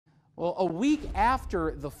Well, a week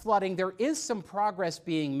after the flooding, there is some progress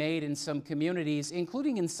being made in some communities,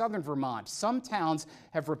 including in southern Vermont. Some towns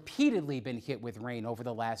have repeatedly been hit with rain over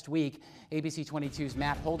the last week. ABC 22's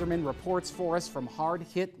Matt Holderman reports for us from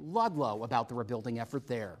hard-hit Ludlow about the rebuilding effort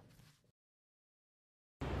there.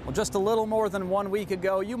 Well, just a little more than 1 week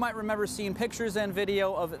ago, you might remember seeing pictures and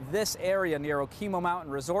video of this area near Okemo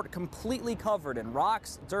Mountain Resort completely covered in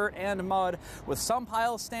rocks, dirt, and mud, with some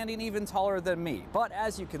piles standing even taller than me. But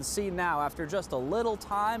as you can see now, after just a little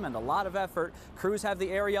time and a lot of effort, crews have the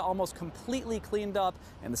area almost completely cleaned up,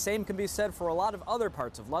 and the same can be said for a lot of other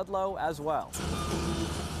parts of Ludlow as well.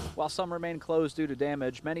 While some remain closed due to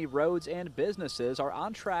damage, many roads and businesses are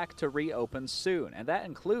on track to reopen soon, and that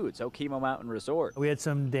includes Okemo Mountain Resort. We had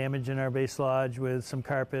some damage in our base lodge with some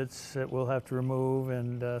carpets that we'll have to remove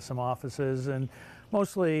and some offices, and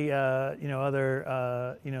mostly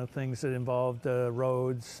other things that involved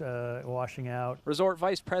roads washing out. Resort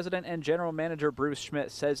Vice President and General Manager Bruce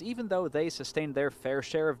Schmidt says even though they sustained their fair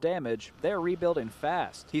share of damage, they're rebuilding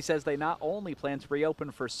fast. He says they not only plan to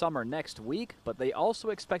reopen for summer next week, but they also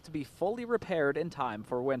expect to be fully repaired in time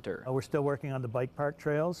for winter. We're still working on the bike park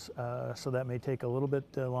trails, so that may take a little bit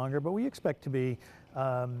longer, but we expect to be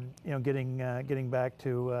getting back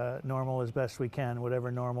to normal as best we can, whatever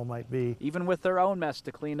normal might be. Even with their own mess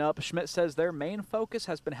to clean up, Schmidt says their main focus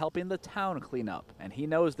has been helping the town clean up, and he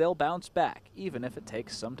knows they'll bounce back, even if it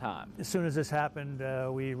takes some time. As soon as this happened,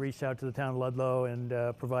 we reached out to the town of Ludlow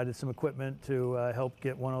and provided some equipment to help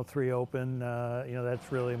get 103 open.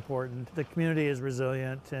 That's really important. The community is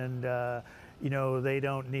resilient, and they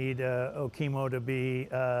don't need Okemo to be,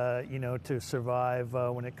 to survive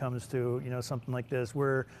when it comes to, something like this.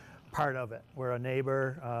 We're part of it. We're a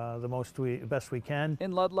neighbor, the best we can.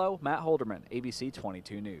 In Ludlow, Matt Holderman, ABC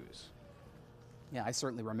 22 News. Yeah, I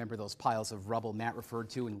certainly remember those piles of rubble Matt referred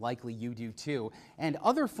to, and likely you do too. And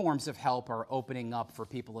other forms of help are opening up for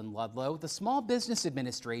people in Ludlow. The Small Business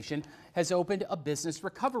Administration has opened a business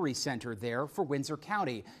recovery center there for Windsor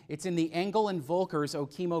County. It's in the Engel and Volkers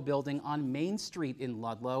Okemo building on Main Street in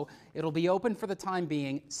Ludlow. It'll be open for the time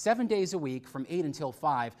being 7 days a week from 8 until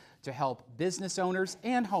 5 to help business owners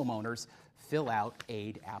and homeowners fill out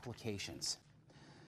aid applications.